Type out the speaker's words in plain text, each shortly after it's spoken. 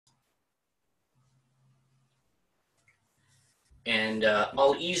And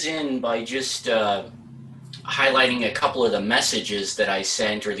I'll ease in by just highlighting a couple of the messages that I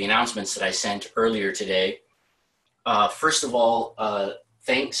sent or the announcements that I sent earlier today. First of all,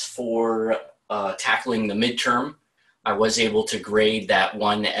 thanks for tackling the midterm. I was able to grade that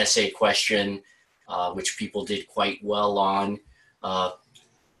one essay question, which people did quite well on.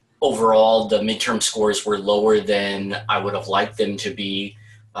 Overall, the midterm scores were lower than I would have liked them to be.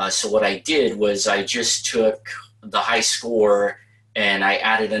 So what I did was I just took the high score and I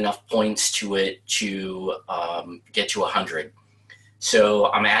added enough points to it to get to 100.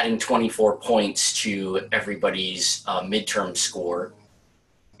 So I'm adding 24 points to everybody's midterm score.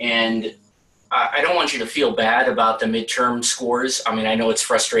 And I don't want you to feel bad about the midterm scores. I mean, I know it's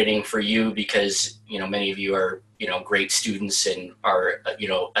frustrating for you because, many of you are, great students and are,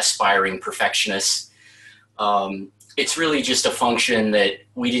 aspiring perfectionists. It's really just a function that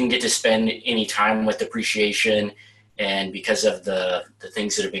we didn't get to spend any time with appreciation. And because of the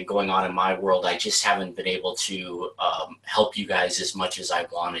things that have been going on in my world, I just haven't been able to help you guys as much as I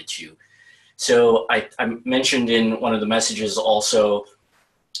wanted to. So I mentioned in one of the messages also,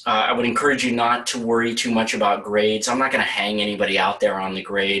 I would encourage you not to worry too much about grades. I'm not going to hang anybody out there on the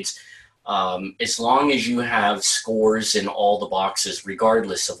grades. As long as you have scores in all the boxes,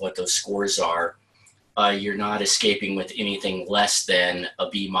 regardless of what those scores are, you're not escaping with anything less than a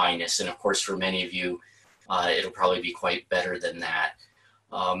B minus. And of course, for many of you, it'll probably be quite better than that.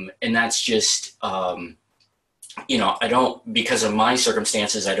 And that's just, because of my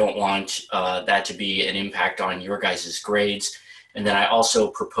circumstances, I don't want that to be an impact on your guys' grades. And then I also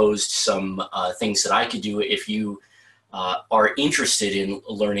proposed some things that I could do if you are interested in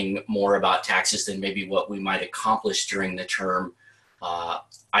learning more about taxes than maybe what we might accomplish during the term.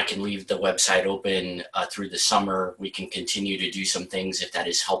 I can leave the website open through the summer. We can continue to do some things if that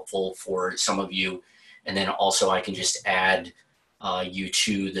is helpful for some of you. And then also I can just add you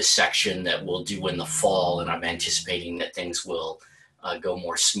to the section that we'll do in the fall. And I'm anticipating that things will go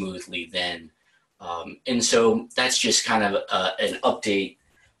more smoothly then. And so that's just kind of an update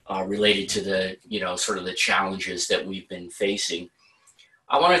related to the, sort of the challenges that we've been facing.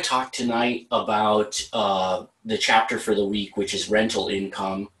 I want to talk tonight about the chapter for the week, which is rental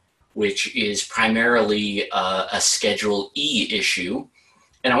income, which is primarily a Schedule E issue.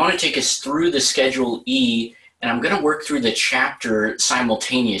 And I want to take us through the Schedule E, and I'm going to work through the chapter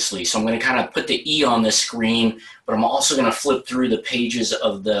simultaneously. So I'm going to kind of put the E on the screen, but I'm also going to flip through the pages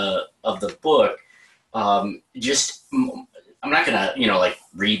of the book. I'm not going to,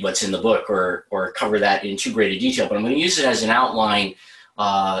 read what's in the book or cover that in too great a detail, but I'm going to use it as an outline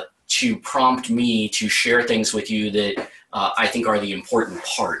to prompt me to share things with you that I think are the important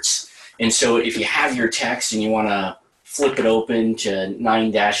parts. And so if you have your text and you want to flip it open to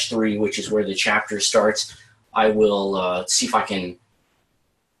 9-3, which is where the chapter starts, I will see if I can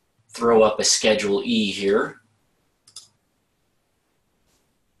throw up a Schedule E here.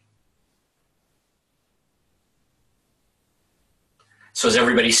 So is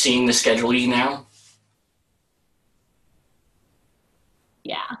everybody seeing the Schedule E now?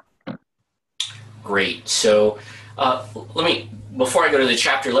 Yeah. Great. So before I go to the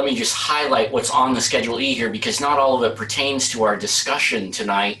chapter, let me just highlight what's on the Schedule E here, because not all of it pertains to our discussion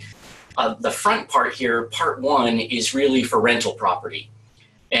tonight. The front part here, part 1, is really for rental property.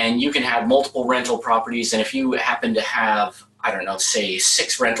 And you can have multiple rental properties, and if you happen to have, I don't know, say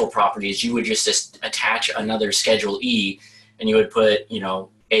 6 rental properties, you would just attach another Schedule E, and you would put,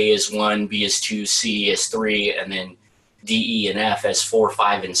 A as 1, B as 2, C as 3, and then D, E, and F as 4,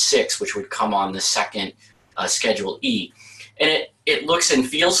 5, and 6, which would come on the second Schedule E. And it looks and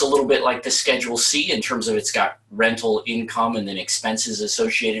feels a little bit like the Schedule C in terms of it's got rental income and then expenses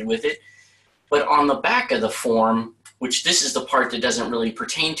associated with it. But on the back of the form, which this is the part that doesn't really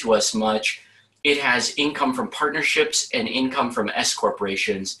pertain to us much, it has income from partnerships and income from S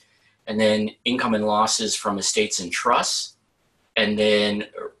corporations, and then income and losses from estates and trusts, and then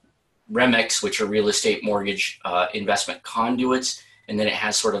REMICs, which are real estate mortgage investment conduits, and then it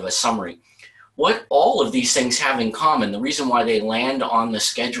has sort of a summary. What all of these things have in common, the reason why they land on the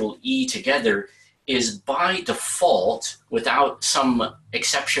Schedule E together, is by default, without some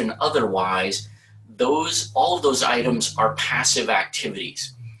exception otherwise, all of those items are passive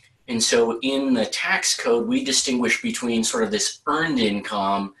activities. And so in the tax code, we distinguish between sort of this earned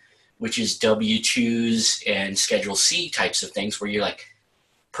income, which is W-2s and Schedule C types of things, where you're like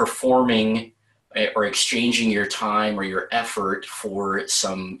performing or exchanging your time or your effort for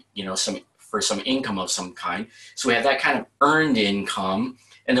some income of some kind. So we have that kind of earned income,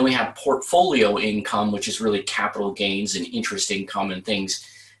 and then we have portfolio income, which is really capital gains and interest income and things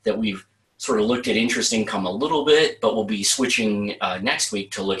that we've sort of looked at interest income a little bit, but we'll be switching next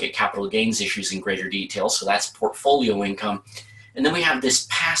week to look at capital gains issues in greater detail. So that's portfolio income. And then we have this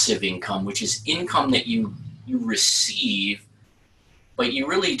passive income, which is income that you receive, but you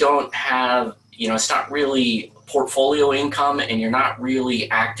really don't have, it's not really portfolio income, and you're not really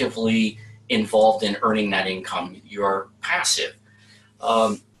actively involved in earning that income. You're passive.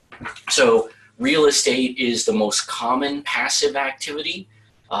 So real estate is the most common passive activity,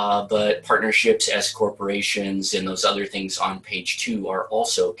 but partnerships, S corporations, and those other things on page 2 are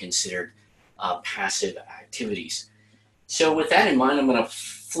also considered passive activities. So with that in mind, I'm going to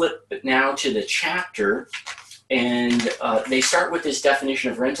flip now to the chapter, and they start with this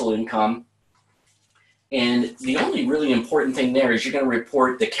definition of rental income. And the only really important thing there is you're going to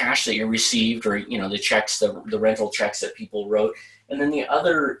report the cash that you received, or the checks, the rental checks that people wrote. And then the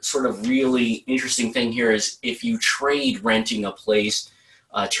other sort of really interesting thing here is if you trade renting a place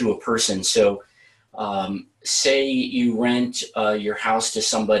to a person. So say you rent your house to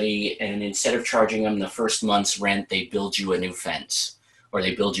somebody, and instead of charging them the first month's rent, they build you a new fence, or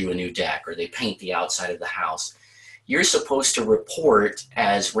they build you a new deck, or they paint the outside of the house. You're supposed to report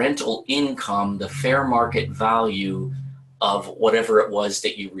as rental income the fair market value of whatever it was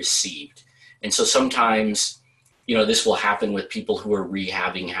that you received. And so sometimes, this will happen with people who are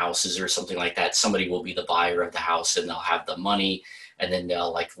rehabbing houses or something like that. Somebody will be the buyer of the house, and they'll have the money, and then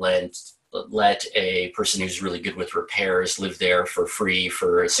they'll let a person who's really good with repairs live there for free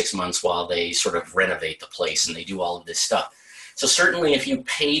for 6 months while they sort of renovate the place, and they do all of this stuff. So certainly if you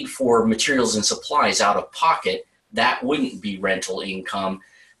paid for materials and supplies out of pocket, that wouldn't be rental income,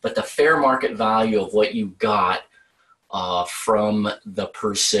 but the fair market value of what you got from the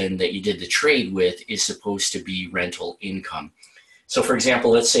person that you did the trade with is supposed to be rental income. So for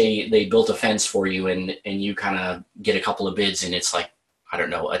example, let's say they built a fence for you, and you kind of get a couple of bids, and it's like, I don't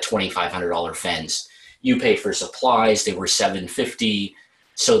know, a $2,500 fence. You pay for supplies, they were $750.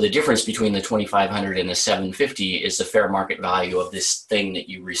 So the difference between the $2,500 and the $750 is the fair market value of this thing that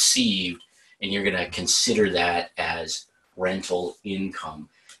you received, and you're going to consider that as rental income.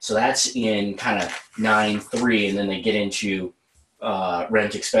 So that's in kind of 9.3, and then they get into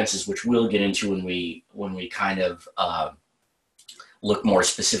rent expenses, which we'll get into when we kind of look more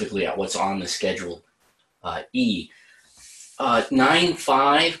specifically at what's on the Schedule E.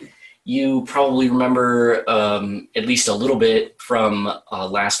 9.5, you probably remember at least a little bit from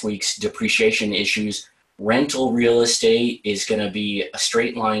last week's depreciation issues. Rental real estate is going to be a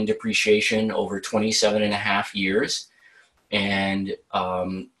straight line depreciation over 27 and a half years. And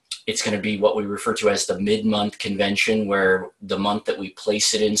it's going to be what we refer to as the mid-month convention, where the month that we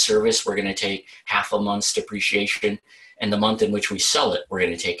place it in service, we're going to take half a month's depreciation. And the month in which we sell it, we're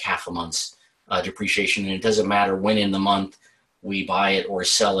going to take half a month's depreciation. And it doesn't matter when in the month we buy it or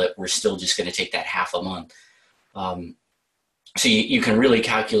sell it, we're still just going to take that half a month. So you can really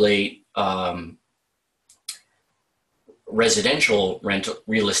calculate residential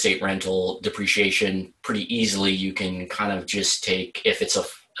real estate rental depreciation pretty easily. You can kind of just take, if it's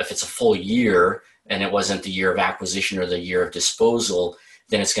a full year and it wasn't the year of acquisition or the year of disposal,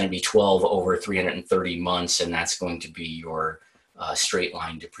 then it's going to be 12 over 330 months, and that's going to be your straight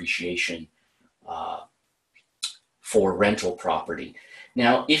line depreciation for rental property.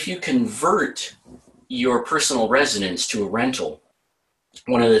 Now, if you convert your personal residence to a rental,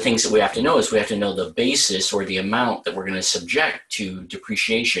 one of the things that we have to know is we have to know the basis, or the amount that we're going to subject to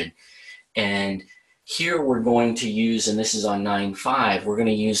depreciation. And here we're going to use, and this is on 9.5, we're going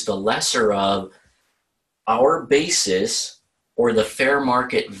to use the lesser of our basis, or the fair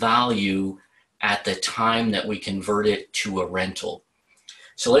market value at the time that we convert it to a rental.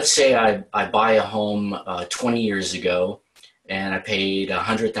 So let's say I buy a home 20 years ago, and I paid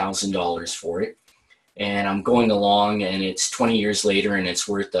 $100,000 for it. And I'm going along, and it's 20 years later, and it's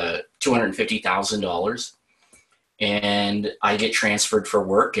worth $250,000. And I get transferred for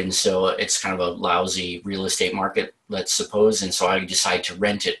work, and so it's kind of a lousy real estate market, let's suppose, and so I decide to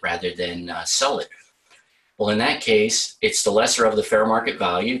rent it rather than sell it. Well, in that case, it's the lesser of the fair market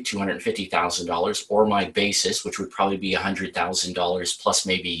value, $250,000, or my basis, which would probably be $100,000, plus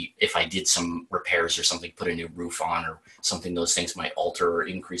maybe if I did some repairs or something, put a new roof on or something, those things might alter or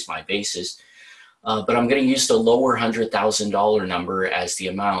increase my basis. But I'm going to use the lower $100,000 number as the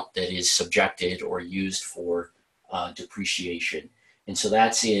amount that is subjected or used for depreciation. And so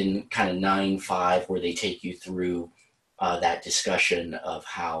that's in kind of 9.5, where they take you through that discussion of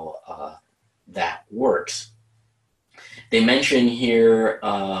how that works. They mention here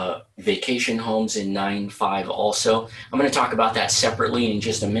vacation homes in 9.5 also. I'm going to talk about that separately in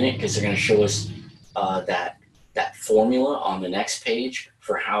just a minute, because they're going to show us that formula on the next page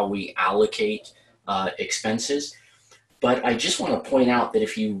for how we allocate expenses. But I just want to point out that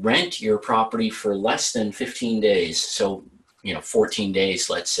if you rent your property for less than 15 days, so 14 days,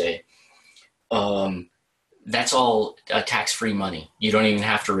 let's say, that's all tax-free money. You don't even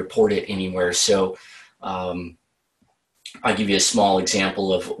have to report it anywhere. So I'll give you a small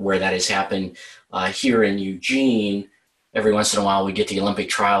example of where that has happened. Here in Eugene, every once in a while we get the Olympic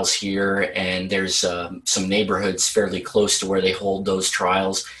trials here, and there's some neighborhoods fairly close to where they hold those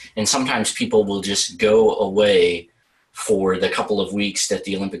trials. And sometimes people will just go away for the couple of weeks that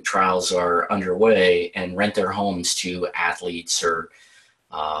the Olympic trials are underway and rent their homes to athletes or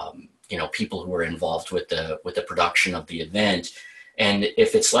people who are involved with the production of the event. And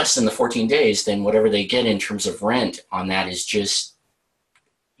if it's less than the 14 days, then whatever they get in terms of rent on that is just,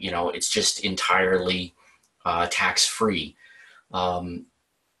 it's just entirely tax-free.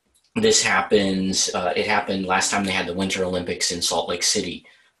 This happens, it happened last time they had the Winter Olympics in Salt Lake City.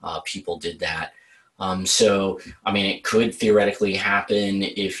 People did that. It could theoretically happen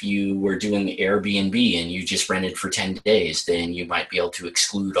if you were doing Airbnb and you just rented for 10 days, then you might be able to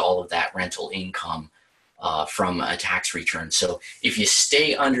exclude all of that rental income from a tax return. So if you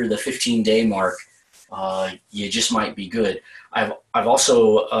stay under the 15-day mark, you just might be good. I've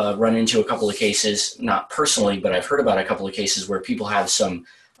also run into a couple of cases, not personally, but I've heard about a couple of cases where people have some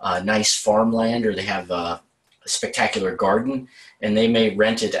nice farmland, or they have a spectacular garden, and they may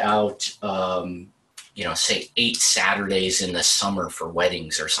rent it out, say 8 Saturdays in the summer for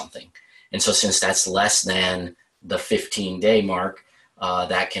weddings or something. And so since that's less than the 15-day mark,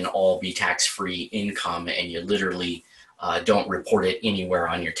 that can all be tax-free income, and you literally don't report it anywhere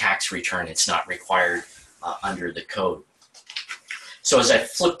on your tax return. It's not required under the code. So as I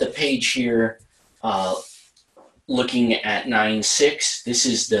flip the page here, looking at 9.6, this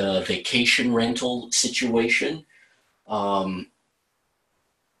is the vacation rental situation. And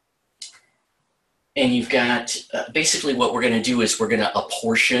you've got basically what we're going to do is we're going to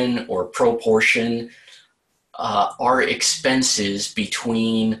apportion or proportion our expenses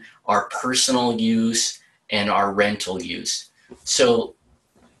between our personal use and our rental use. So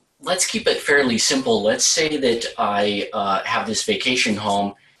let's keep it fairly simple. Let's say that I have this vacation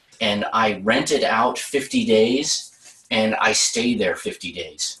home and I rent it out 50 days and I stay there 50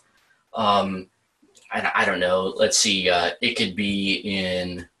 days. And I don't know, let's see, it could be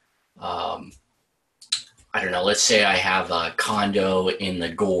in, let's say I have a condo in the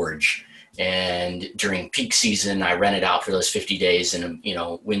Gorge, and during peak season, I rent it out for those 50 days, and,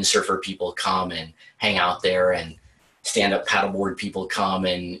 windsurfer people come and hang out there, and stand-up paddleboard people come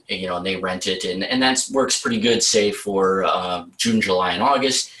and, and they rent it. And that works pretty good, say, for June, July, and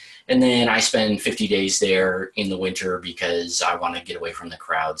August. And then I spend 50 days there in the winter because I want to get away from the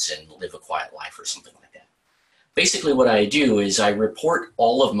crowds and live a quiet life or something like that. Basically, what I do is I report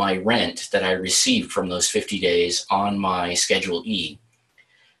all of my rent that I received from those 50 days on my Schedule E.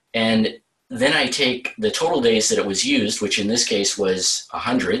 And then I take the total days that it was used, which in this case was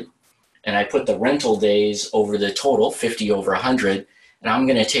 100, and I put the rental days over the total, 50 over 100, and I'm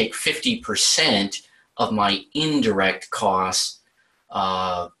going to take 50% of my indirect costs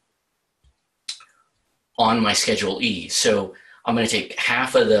on my Schedule E. So I'm going to take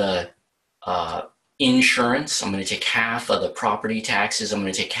half of the insurance, I'm going to take half of the property taxes, I'm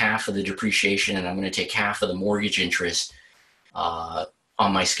going to take half of the depreciation, and I'm going to take half of the mortgage interest on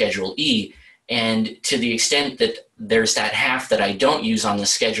my Schedule E. And to the extent that there's that half that I don't use on the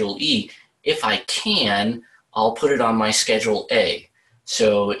Schedule E, if I can, I'll put it on my Schedule A.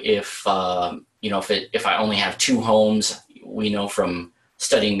 So if if I only have 2 homes, we know from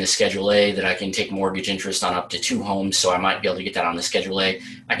studying the Schedule A that I can take mortgage interest on up to 2 homes, so I might be able to get that on the Schedule A.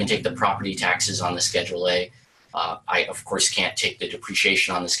 I can take the property taxes on the Schedule A. I, of course, can't take the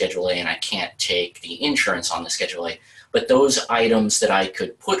depreciation on the Schedule A, and I can't take the insurance on the Schedule A. But those items that I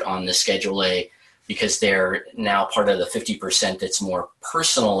could put on the Schedule A, because they're now part of the 50% that's more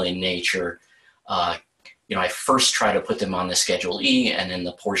personal in nature, I first try to put them on the Schedule E, and then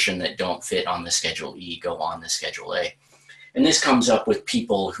the portion that don't fit on the Schedule E go on the Schedule A. And this comes up with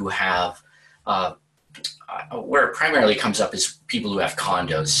people who have, where it primarily comes up is people who have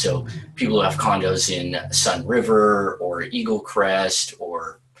condos. So people who have condos in Sun River or Eagle Crest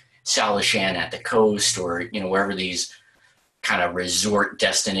or Salishan at the coast, or wherever these kind of resort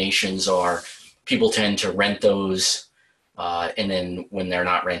destinations are, people tend to rent those, and then when they're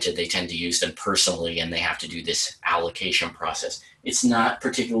not rented, they tend to use them personally, and they have to do this allocation process. It's not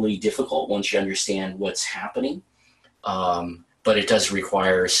particularly difficult once you understand what's happening, but it does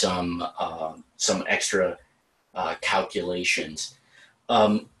require some extra calculations.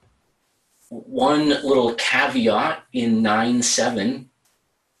 One little caveat in 9.7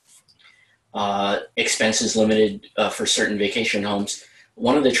 expenses limited for certain vacation homes.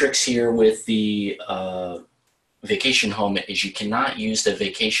 One of the tricks here with the vacation home is you cannot use the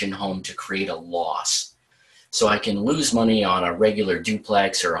vacation home to create a loss. So I can lose money on a regular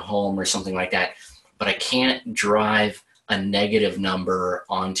duplex or a home or something like that, but I can't drive a negative number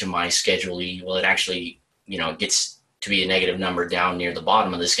onto my Schedule E. Well, it actually, gets to be a negative number down near the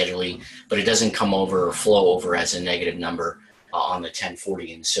bottom of the Schedule E, but it doesn't come over or flow over as a negative number on the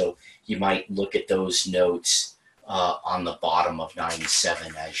 1040. And so you might look at those notes on the bottom of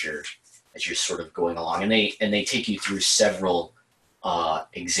 97 as you're sort of going along, and they take you through several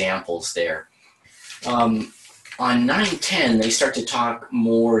examples there. On 910, they start to talk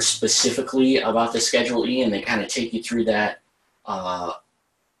more specifically about the Schedule E, and they kind of take you through that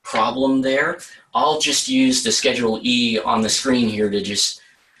problem there. I'll just use the Schedule E on the screen here to just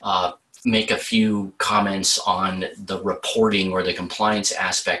make a few comments on the reporting or the compliance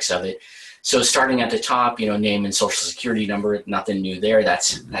aspects of it. So starting at the top, name and social security number, nothing new there.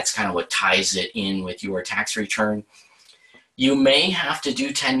 That's kind of what ties it in with your tax return. You may have to do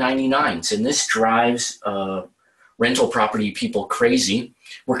 1099s, and this drives rental property people crazy.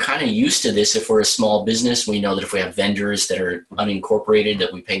 We're kind of used to this if we're a small business. We know that if we have vendors that are unincorporated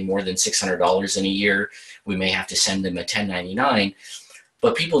that we pay more than $600 in a year, we may have to send them a 1099.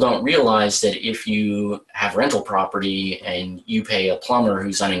 But people don't realize that if you have rental property and you pay a plumber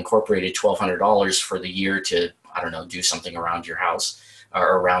who's unincorporated $1,200 for the year to, do something around your house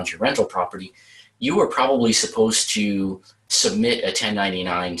or around your rental property, you are probably supposed to submit a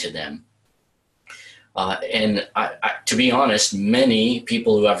 1099 to them. And to be honest, many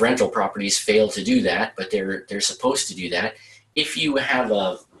people who have rental properties fail to do that, but they're supposed to do that. If you have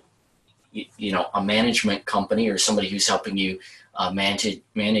a management company or somebody who's helping you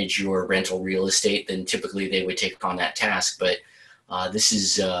manage your rental real estate, then typically they would take on that task. But this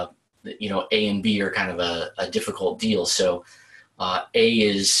is, A and B are kind of a difficult deal. So A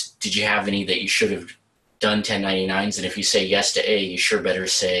is, did you have any that you should have done 1099s? And if you say yes to A, you sure better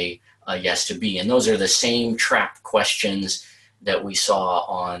say yes to B. And those are the same trap questions that we saw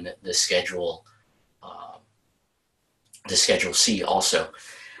on the Schedule C also.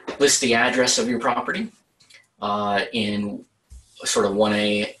 List the address of your property. In sort of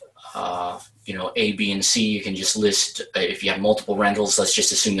 1A, A, B, and C, you can just list, if you have multiple rentals, let's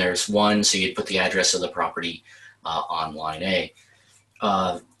just assume there's one, so you'd put the address of the property on line A.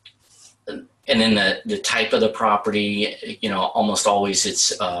 And then the type of the property, almost always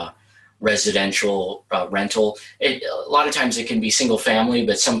it's residential rental. A lot of times it can be single family,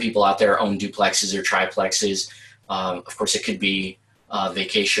 but some people out there own duplexes or triplexes. Of course, it could be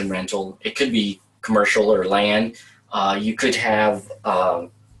vacation rental. It could be commercial or land. You could have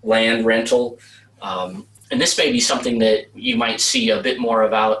land rental. And this may be something that you might see a bit more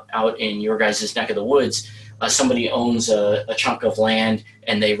about out in your guys' neck of the woods. Somebody owns a chunk of land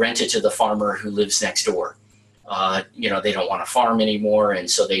and they rent it to the farmer who lives next door. They don't want to farm anymore, and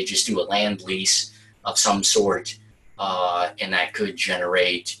so they just do a land lease of some sort, and that could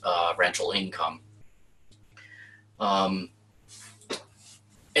generate rental income. And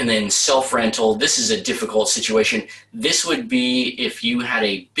then self-rental, this is a difficult situation. This would be if you had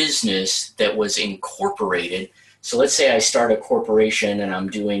a business that was incorporated. So let's say I start a corporation and I'm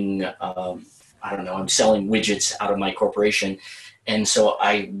doing, I'm selling widgets out of my corporation. And so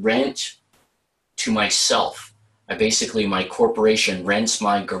I rent to myself. My corporation rents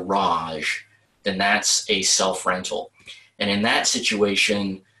my garage, then that's a self-rental. And in that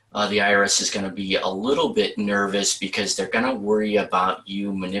situation, the IRS is going to be a little bit nervous because they're going to worry about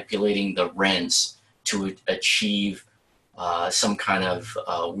you manipulating the rents to achieve some kind of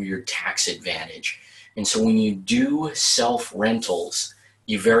weird tax advantage. And so when you do self-rentals,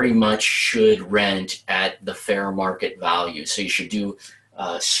 you very much should rent at the fair market value. So you should do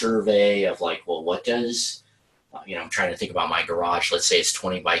a survey of what does, I'm trying to think about my garage. Let's say it's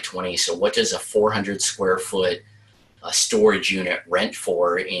 20 by 20. So what does a 400 square foot storage unit rent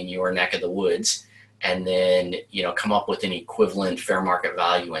for in your neck of the woods? And then, come up with an equivalent fair market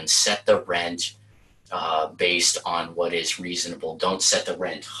value and set the rent based on what is reasonable. Don't set the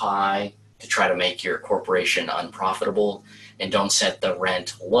rent high to try to make your corporation unprofitable, and don't set the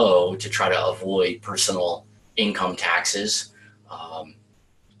rent low to try to avoid personal income taxes.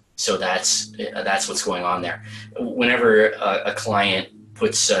 So that's what's going on there. Whenever a client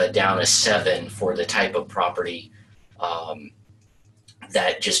puts down a 7 for the type of property,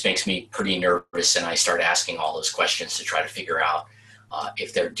 that just makes me pretty nervous, and I start asking all those questions to try to figure out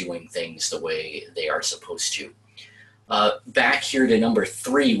if they're doing things the way they are supposed to. Back here to number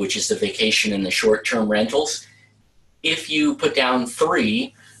 3, which is the vacation and the short-term rentals. If you put down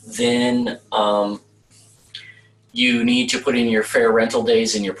 3, Then you need to put in your fair rental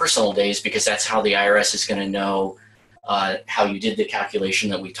days and your personal days, because that's how the IRS is going to know how you did the calculation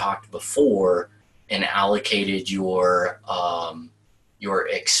that we talked before and allocated your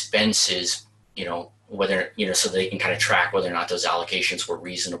expenses, whether, so they can kind of track whether or not those allocations were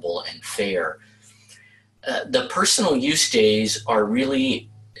reasonable and fair. The personal use days are really,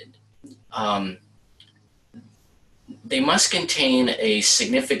 they must contain a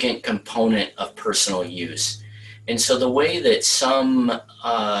significant component of personal use. And so the way that some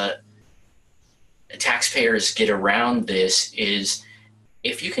taxpayers get around this is,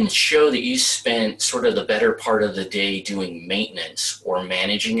 if you can show that you spent sort of the better part of the day doing maintenance or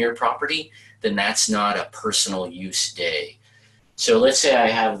managing your property, then that's not a personal use day. So let's say I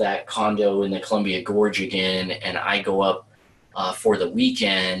have that condo in the Columbia Gorge again, and I go up for the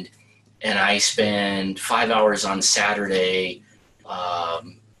weekend, and I spend 5 hours on Saturday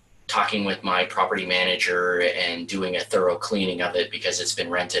talking with my property manager and doing a thorough cleaning of it because it's been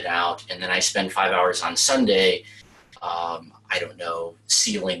rented out. And then I spend 5 hours on Sunday, I don't know,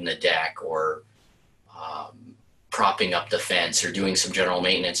 sealing the deck or propping up the fence or doing some general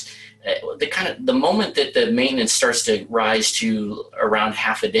maintenance. The moment that the maintenance starts to rise to around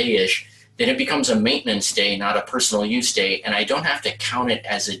half a day-ish, then it becomes a maintenance day, not a personal use day, and I don't have to count it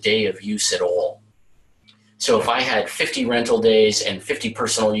as a day of use at all. So if I had 50 rental days and 50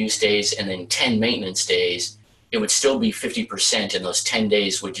 personal use days and then 10 maintenance days, it would still be 50%, and those 10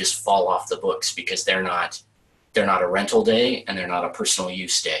 days would just fall off the books because they're not a rental day and they're not a personal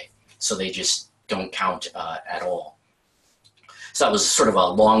use day. So they just don't count at all. So that was sort of a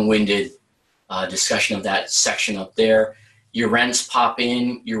long-winded discussion of that section up there. Your rents pop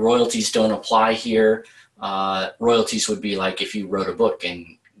in, your royalties don't apply here. Royalties would be like if you wrote a book and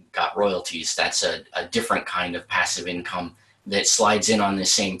got royalties. That's a different kind of passive income that slides in on the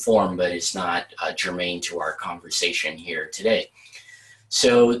same form, but is not germane to our conversation here today.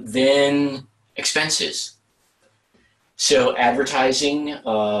 So then expenses. So advertising,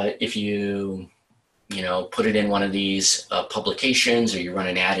 if you put it in one of these publications, or you run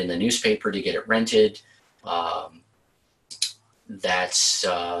an ad in the newspaper to get it rented, that's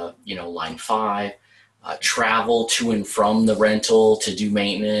line 5. Travel to and from the rental to do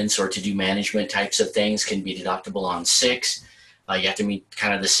maintenance or to do management types of things can be deductible on 6. You have to meet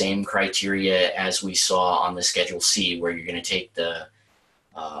kind of the same criteria as we saw on the Schedule C, where you're going to take the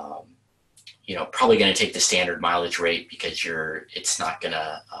probably going to take the standard mileage rate, because it's not going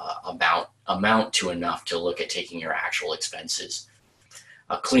to amount to enough to look at taking your actual expenses.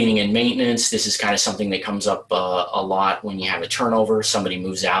 Cleaning and maintenance, this is kind of something that comes up a lot when you have a turnover. Somebody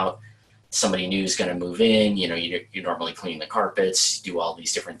moves out, somebody new is going to move in. You normally clean the carpets, do all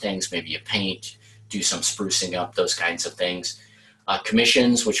these different things. Maybe you paint, do some sprucing up, those kinds of things.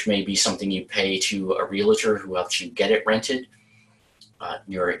 Commissions, which may be something you pay to a realtor who helps you get it rented.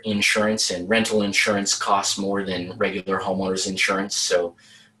 Your insurance, and rental insurance costs more than regular homeowners insurance, so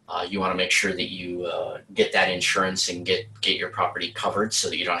you want to make sure that you get that insurance and get your property covered so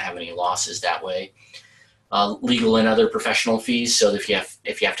that you don't have any losses that way. Legal and other professional fees, so if you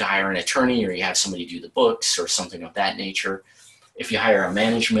have to hire an attorney, or you have somebody do the books or something of that nature. If you hire a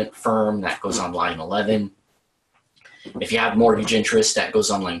management firm, that goes on line 11. If you have mortgage interest, that goes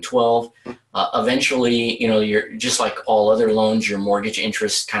on line 12. Eventually, you're just like all other loans, your mortgage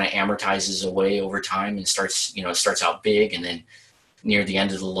interest kind of amortizes away over time and starts out big, and then near the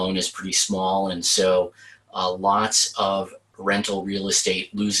end of the loan is pretty small. And so lots of rental real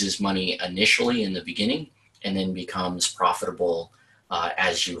estate loses money initially in the beginning and then becomes profitable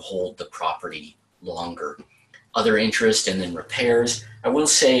as you hold the property longer. Other interest, and then repairs. I will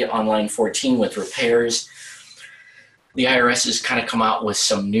say on line 14 with repairs, the IRS has kind of come out with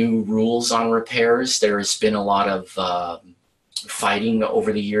some new rules on repairs. There's been a lot of fighting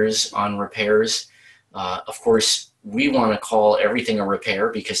over the years on repairs. Of course, we want to call everything a repair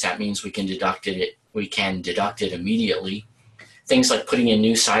because that means we can deduct it immediately. Things like putting in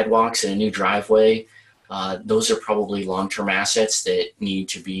new sidewalks and a new driveway, those are probably long-term assets that need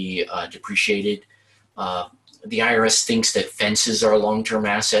to be depreciated. The IRS thinks that fences are long-term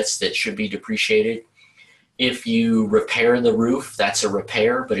assets that should be depreciated. If you repair the roof, that's a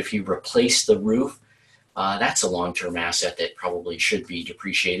repair, but if you replace the roof, that's a long-term asset that probably should be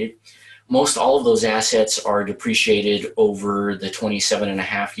depreciated. Most all of those assets are depreciated over the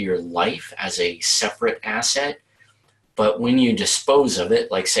 27.5-year life as a separate asset. But when you dispose of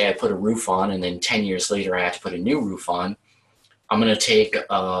it, like say I put a roof on and then 10 years later I have to put a new roof on, I'm going to take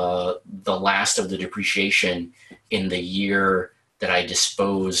the last of the depreciation in the year that I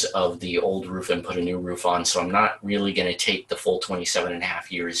dispose of the old roof and put a new roof on. So I'm not really going to take the full 27 and a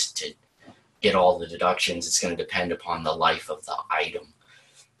half years to get all the deductions. It's going to depend upon the life of the item.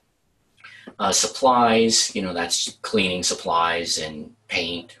 Supplies, that's cleaning supplies and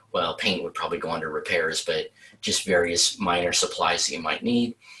paint. Well, paint would probably go under repairs, but just various minor supplies that you might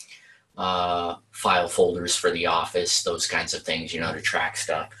need. File folders for the office, those kinds of things, to track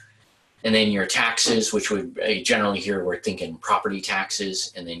stuff. And then your taxes, which would generally here we're thinking property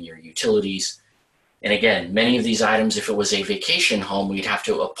taxes, and then your utilities. And again, many of these items, if it was a vacation home, we'd have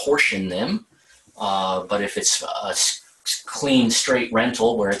to apportion them. But if it's a clean, straight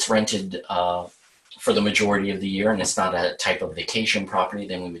rental where it's rented for the majority of the year and it's not a type of vacation property,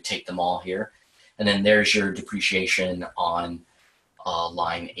 then we would take them all here. And then there's your depreciation on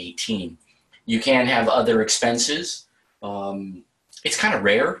line 18. You can have other expenses. It's kind of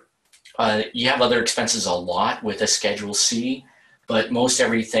rare. You have other expenses a lot with a Schedule C, but most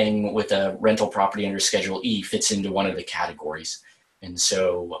everything with a rental property under Schedule E fits into one of the categories. And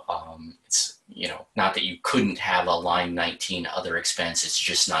so it's, not that you couldn't have a line 19 other expense, it's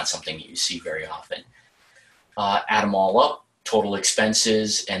just not something you see very often. Add them all up, total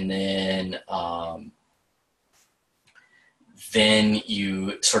expenses, and then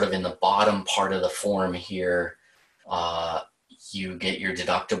you sort of in the bottom part of the form here, you get your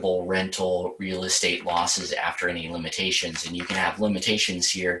deductible rental real estate losses after any limitations. And you can have limitations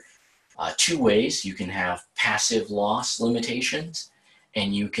here two ways. You can have passive loss limitations,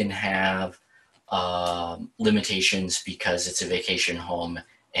 and you can have limitations because it's a vacation home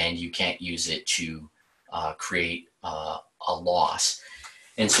and you can't use it to create a loss.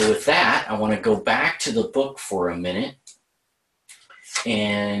 And so with that, I want to go back to the book for a minute.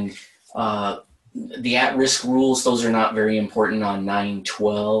 And the at-risk rules, those are not very important on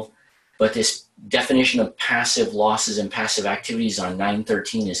 912, but this definition of passive losses and passive activities on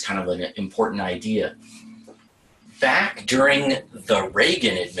 913 is kind of an important idea. Back during the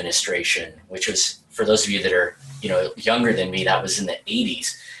Reagan administration, which was, for those of you that are younger than me, that was in the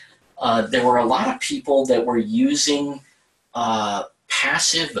 80s, there were a lot of people that were using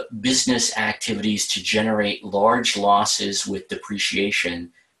passive business activities to generate large losses with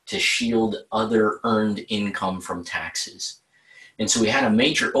depreciation to shield other earned income from taxes. And so we had a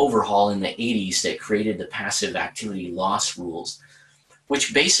major overhaul in the 80s that created the passive activity loss rules,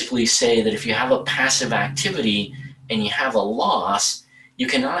 which basically say that if you have a passive activity and you have a loss, you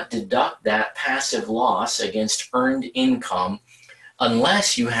cannot deduct that passive loss against earned income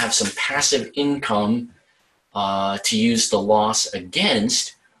unless you have some passive income to use the loss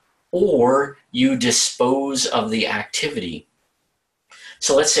against, or you dispose of the activity.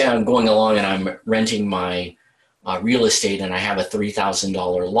 So let's say I'm going along and I'm renting my real estate and I have a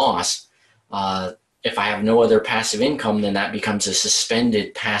 $3,000 loss. If I have no other passive income, then that becomes a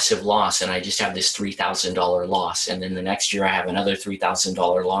suspended passive loss, and I just have this $3,000 loss. And then the next year I have another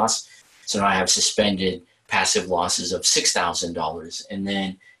 $3,000 loss. So now I have suspended passive losses of $6,000. And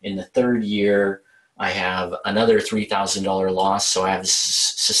then in the third year, I have another $3,000 loss. So I have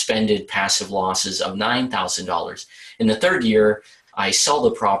suspended passive losses of $9,000. In the third year, I sell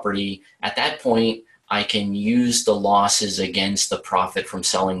the property. At that point, I can use the losses against the profit from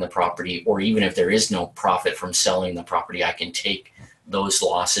selling the property, or even if there is no profit from selling the property, I can take those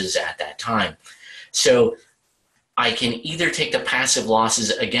losses at that time. So I can either take the passive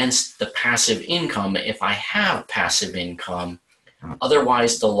losses against the passive income if I have passive income.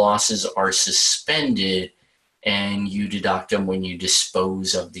 Otherwise, the losses are suspended and you deduct them when you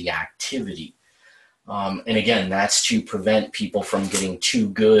dispose of the activity. And again, that's to prevent people from getting too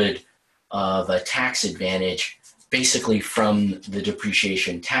good of a tax advantage, basically from the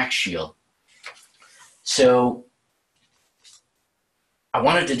depreciation tax shield. So I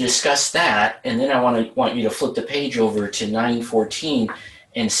wanted to discuss that, and then I want you to flip the page over to 914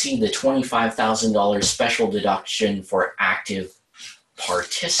 and see the $25,000 special deduction for active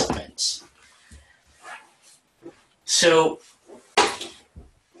participants. So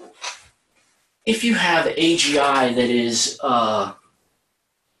if you have AGI that is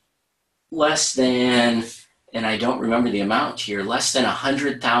less than, and I don't remember the amount here, less than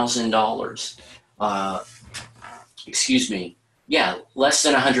 $100,000, less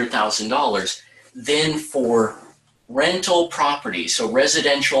than $100,000, then for rental property, so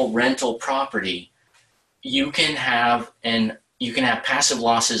residential rental property, you can have passive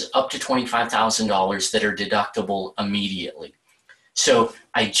losses up to $25,000 that are deductible immediately. So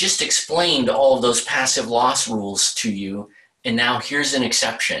I just explained all of those passive loss rules to you, and now here's an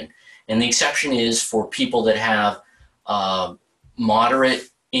exception. And the exception is for people that have moderate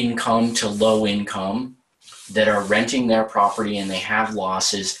income to low income, that are renting their property and they have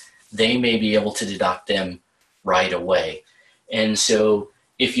losses, they may be able to deduct them right away. And so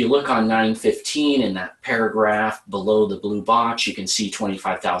if you look on 915 in that paragraph below the blue box, you can see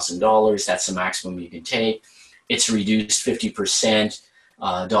 $25,000. That's the maximum you can take. It's reduced 50%,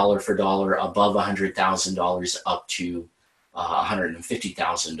 dollar for dollar, above $100,000 up to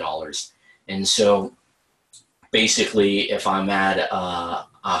 $150,000. And so basically, if I'm at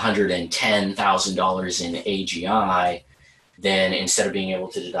 $110,000 in AGI, then instead of being able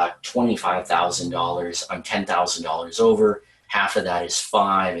to deduct $25,000, I'm $10,000 over. Half of that is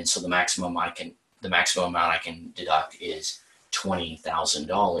 $5,000, and so the maximum amount I can deduct is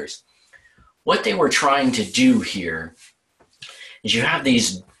 $20,000. What they were trying to do here is you have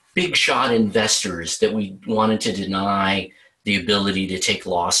these big shot investors that we wanted to deny the ability to take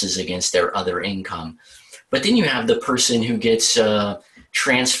losses against their other income. But then you have the person who gets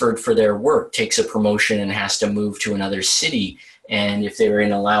transferred for their work, takes a promotion and has to move to another city. And if they're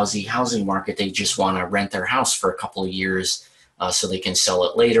in a lousy housing market, they just want to rent their house for a couple of years so they can sell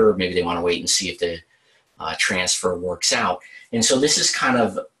it later. Maybe they want to wait and see if the transfer works out. And so this is kind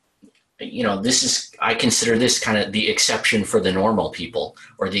of, I consider this kind of the exception for the normal people,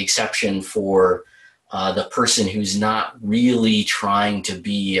 or the exception for the person who's not really trying to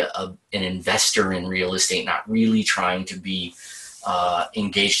be an investor in real estate, not really trying to be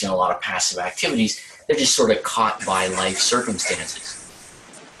engaged in a lot of passive activities. They're just sort of caught by life circumstances.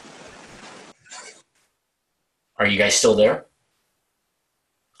 Are you guys still there?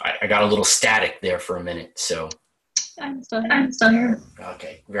 I got a little static there for a minute, so. I'm still here.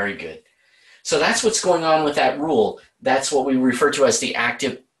 Okay, very good. So that's what's going on with that rule. That's what we refer to as the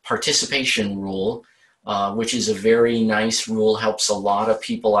active participation rule, which is a very nice rule, helps a lot of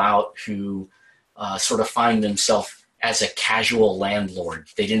people out who sort of find themselves as a casual landlord.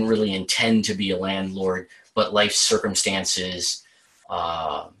 They didn't really intend to be a landlord, but life circumstances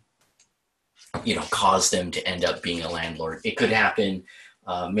cause them to end up being a landlord. It could happen,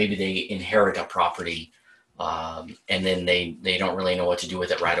 maybe they inherit a property and then they don't really know what to do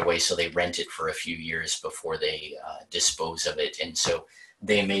with it right away, so they rent it for a few years before they dispose of it. And so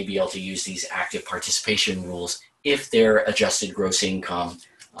they may be able to use these active participation rules if their adjusted gross income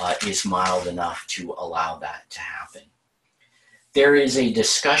is mild enough to allow that to happen. There is a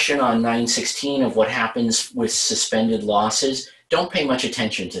discussion on 916 of what happens with suspended losses. Don't pay much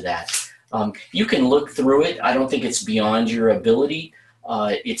attention to that. You can look through it. I don't think it's beyond your ability.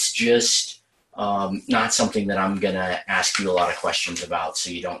 It's just not something that I'm going to ask you a lot of questions about, so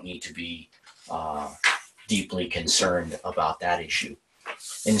you don't need to be deeply concerned about that issue.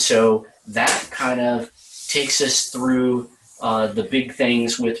 And so that kind of takes us through the big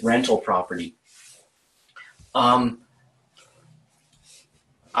things with rental property. I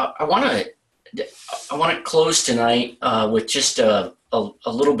want to close tonight with just a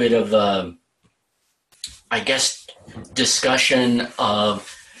little bit of discussion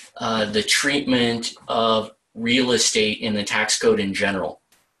of the treatment of real estate in the tax code in general.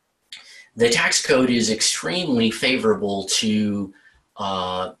 The tax code is extremely favorable to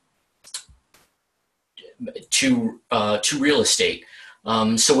real estate.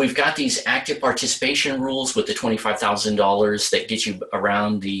 So we've got these active participation rules with the $25,000 that get you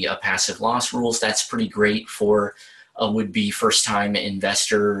around the passive loss rules. That's pretty great for a would-be first-time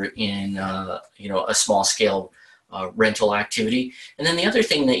investor in a small scale rental activity. And then the other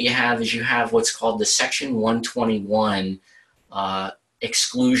thing that you have is you have what's called the Section 121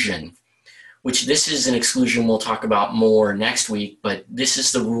 exclusion, which this is an exclusion we'll talk about more next week, but this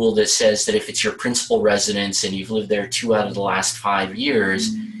is the rule that says that if it's your principal residence and you've lived there 2 out of the last 5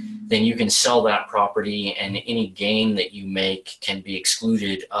 years, then you can sell that property and any gain that you make can be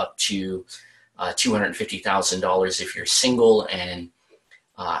excluded up to $250,000 if you're single and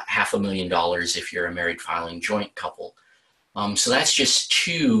 $500,000 if you're a married filing joint couple. So that's just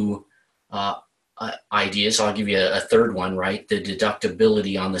two ideas. I'll give you a third one, right? The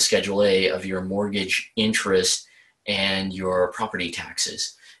deductibility on the Schedule A of your mortgage interest and your property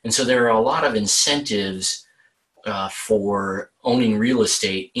taxes. And so there are a lot of incentives for owning real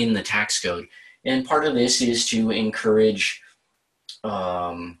estate in the tax code. And part of this is to encourage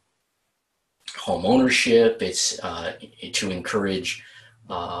home ownership. It's to encourage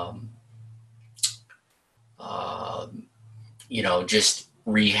just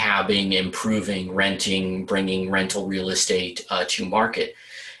rehabbing, improving, renting, bringing rental real estate to market.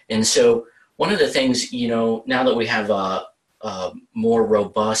 And so one of the things, now that we have a more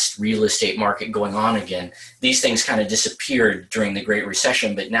robust real estate market going on again, these things kind of disappeared during the Great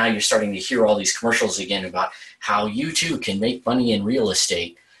Recession, but now you're starting to hear all these commercials again about how you too can make money in real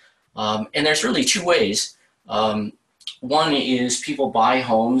estate. And there's really two ways. One is people buy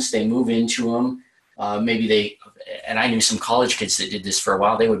homes, they move into them. And I knew some college kids that did this for a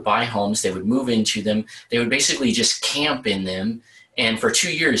while. They would buy homes, they would move into them, they would basically just camp in them. And for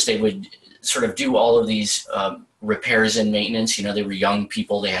 2 years, they would sort of do all of these repairs and maintenance. They were young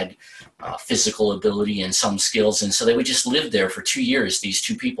people, they had physical ability and some skills. And so they would just live there for 2 years, these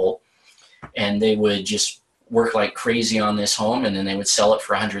two people, and they would just work like crazy on this home, and then they would sell it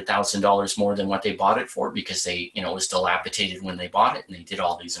for $100,000 more than what they bought it for, because it was dilapidated when they bought it, and they did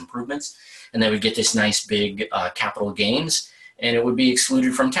all these improvements, and they would get this nice big capital gains, and it would be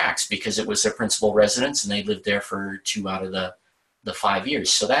excluded from tax because it was their principal residence, and they lived there for 2 out of the 5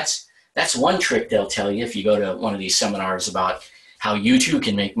 years. So that's one trick they'll tell you if you go to one of these seminars about how you too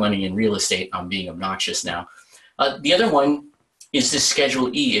can make money in real estate. I'm being obnoxious now. The other one is this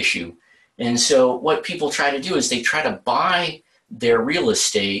Schedule E issue. And so what people try to do is they try to buy their real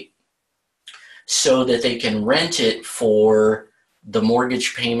estate so that they can rent it for the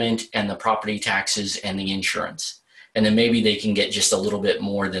mortgage payment and the property taxes and the insurance. And then maybe they can get just a little bit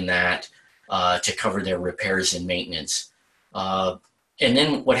more than that to cover their repairs and maintenance. And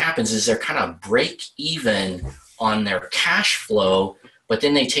then what happens is they're kind of break even on their cash flow, but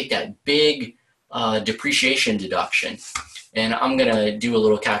then they take that big depreciation deduction. And I'm going to do a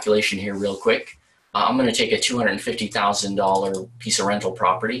little calculation here real quick. I'm going to take a $250,000 piece of rental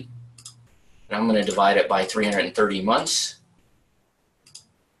property, and I'm going to divide it by 330 months,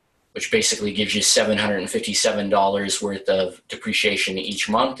 which basically gives you $757 worth of depreciation each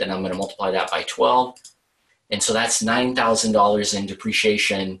month, and I'm going to multiply that by 12. And so that's $9,000 in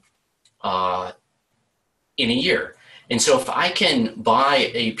depreciation in a year. And so if I can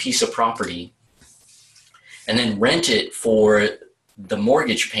buy a piece of property and then rent it for the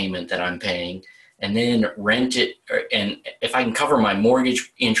mortgage payment that I'm paying, and then rent it, and if I can cover my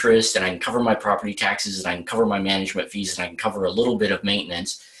mortgage interest, and I can cover my property taxes, and I can cover my management fees, and I can cover a little bit of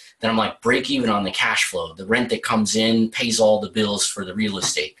maintenance, then I'm like break even on the cash flow. The rent that comes in pays all the bills for the real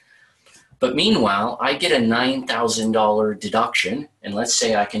estate. But meanwhile, I get a $9,000 deduction, and let's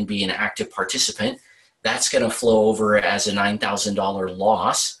say I can be an active participant. That's going to flow over as a $9,000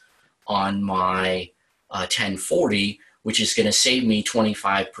 loss on my 1040, which is going to save me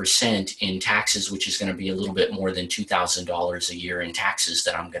 25% in taxes, which is going to be a little bit more than $2,000 a year in taxes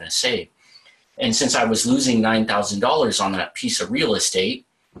that I'm going to save. And since I was losing $9,000 on that piece of real estate,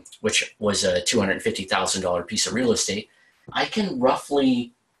 which was a $250,000 piece of real estate, I can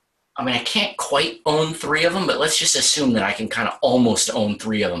roughly, I can't quite own 3 of them, but let's just assume that I can kind of almost own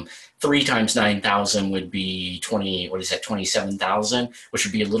 3 of them. 3 times 9,000 would be 27,000, which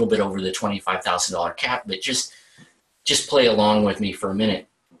would be a little bit over the $25,000 cap, but just play along with me for a minute.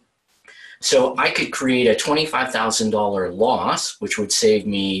 So I could create a $25,000 loss, which would save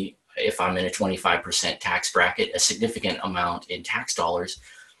me, if I'm in a 25% tax bracket, a significant amount in tax dollars.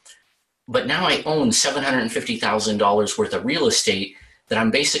 But now I own $750,000 worth of real estate that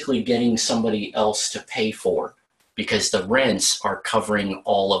I'm basically getting somebody else to pay for, because the rents are covering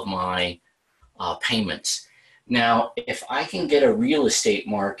all of my payments. Now, if I can get a real estate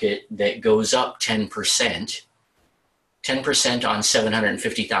market that goes up 10% on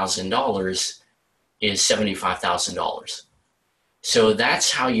 $750,000 is $75,000. So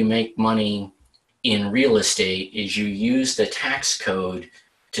that's how you make money in real estate, is you use the tax code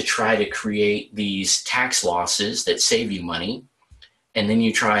to try to create these tax losses that save you money. And then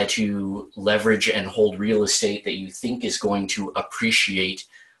you try to leverage and hold real estate that you think is going to appreciate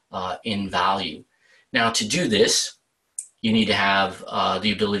in value. Now, to do this, you need to have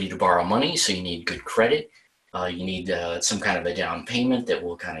the ability to borrow money, so you need good credit. You need some kind of a down payment that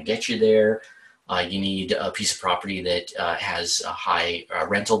will kind of get you there. You need a piece of property that has high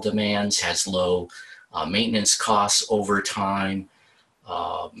rental demands, has low maintenance costs over time,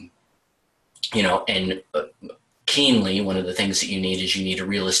 and keenly, one of the things that you need is you need a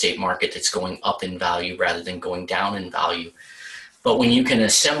real estate market that's going up in value rather than going down in value. But when you can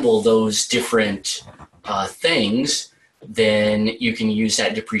assemble those different things, then you can use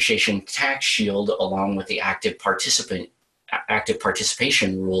that depreciation tax shield along with the active participation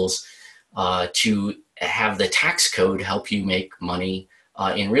rules to have the tax code help you make money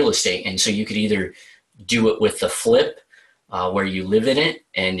in real estate. And so you could either do it with the flip, where you live in it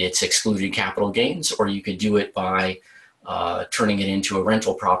and it's excluded capital gains, or you could do it by turning it into a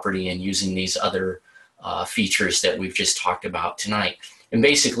rental property and using these other features that we've just talked about tonight. And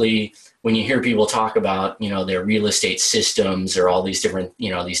basically, when you hear people talk about, their real estate systems or all these different,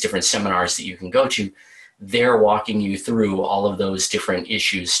 these different seminars that you can go to, they're walking you through all of those different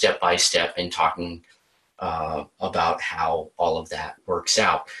issues step by step and talking about how all of that works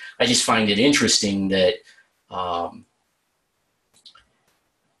out. I just find it interesting that um,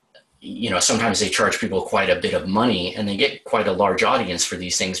 sometimes they charge people quite a bit of money, and they get quite a large audience for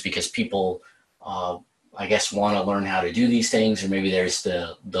these things because people, I guess, want to learn how to do these things, or maybe there's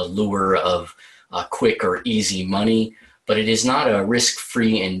the lure of quick or easy money, but it is not a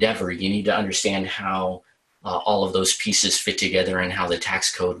risk-free endeavor. You need to understand how all of those pieces fit together and how the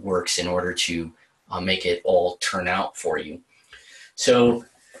tax code works in order to make it all turn out for you. So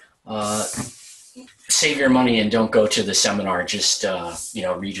save your money and don't go to the seminar. Just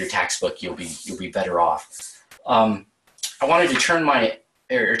read your tax book. You'll be better off. I wanted to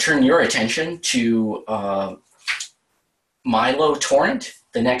turn your attention to Milo Torrent,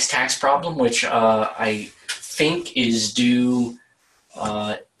 the next tax problem, which I think is due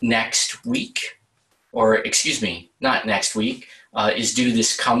next week, or excuse me, not next week, is due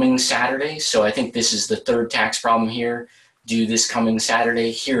this coming Saturday. So I think this is the third tax problem here, due this coming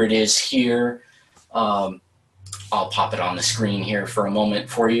Saturday. Here it is here. I'll pop it on the screen here for a moment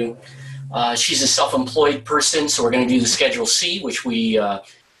for you. She's a self-employed person, so we're going to do the Schedule C, which we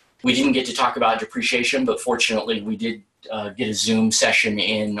didn't get to talk about depreciation, but fortunately we did get a Zoom session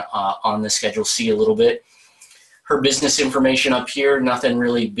in on the Schedule C a little bit. Her business information up here, nothing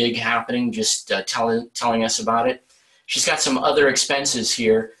really big happening, just telling us about it. She's got some other expenses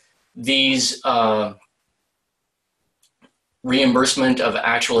here. These reimbursement of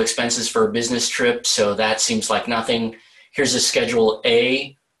actual expenses for a business trip, so that seems like nothing. Here's a Schedule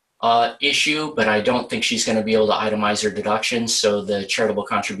A issue, but I don't think she's going to be able to itemize her deductions, so the charitable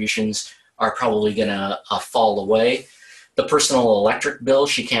contributions are probably going to fall away. The personal electric bill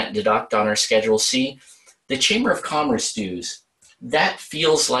she can't deduct on her Schedule C. The Chamber of Commerce dues, that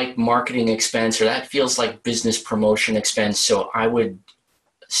feels like marketing expense, or that feels like business promotion expense, so I would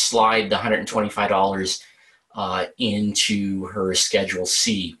slide the $125 into her Schedule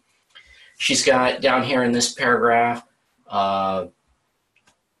C. She's got down here in this paragraph $100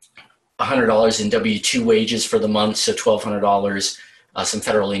 in W-2 wages for the month, so $1,200, some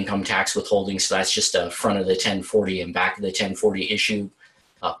federal income tax withholding, so that's just a front of the 1040 and back of the 1040 issue,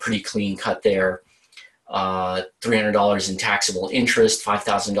 pretty clean cut there. $300 in taxable interest,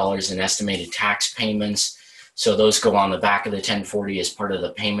 $5,000 in estimated tax payments, so those go on the back of the 1040 as part of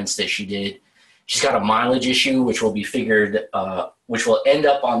the payments that she did. She's got a mileage issue, which will be figured, which will end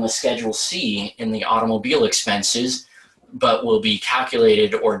up on the Schedule C in the automobile expenses, but will be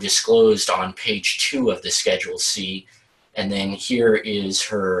calculated or disclosed on page 2 of the Schedule C. And then here is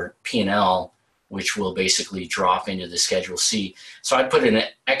her P&L, which will basically drop into the Schedule C. So I put an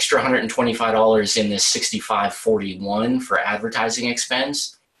extra $125 in this 6541 for advertising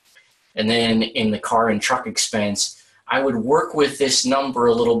expense. And then in the car and truck expense, I would work with this number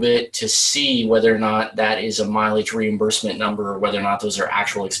a little bit to see whether or not that is a mileage reimbursement number or whether or not those are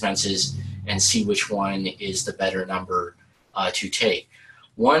actual expenses, and see which one is the better number to take.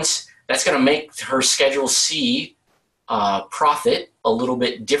 Once that's going to make her Schedule C profit a little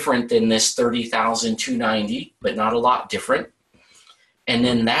bit different than this $30,290, but not a lot different. And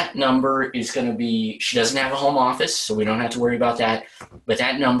then that number is going to be, she doesn't have a home office, so we don't have to worry about that. But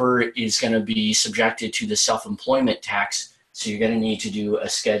that number is going to be subjected to the self-employment tax. So you're going to need to do a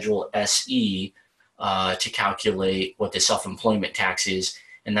Schedule SE to calculate what the self-employment tax is.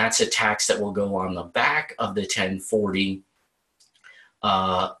 And that's a tax that will go on the back of the 1040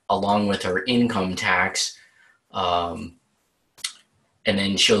 along with her income tax. And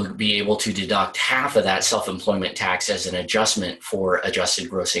then she'll be able to deduct half of that self-employment tax as an adjustment for adjusted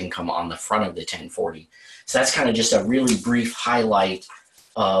gross income on the front of the 1040. So that's kind of just a really brief highlight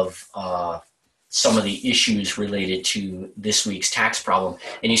of some of the issues related to this week's tax problem.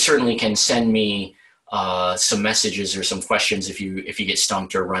 And you certainly can send me some messages or some questions if you get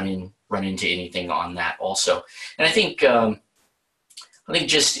stumped or run into anything on that also. And I think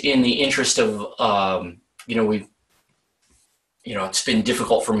just in the interest of it's been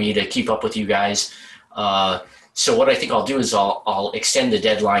difficult for me to keep up with you guys. So what I think I'll do is I'll extend the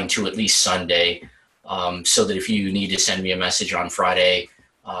deadline to at least Sunday, so that if you need to send me a message on Friday,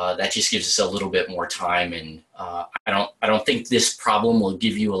 that just gives us a little bit more time. And I don't think this problem will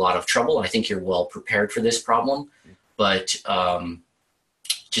give you a lot of trouble. I think you're well prepared for this problem, but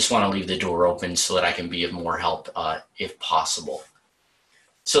just want to leave the door open so that I can be of more help if possible.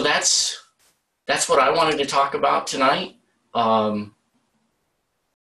 So that's what I wanted to talk about tonight.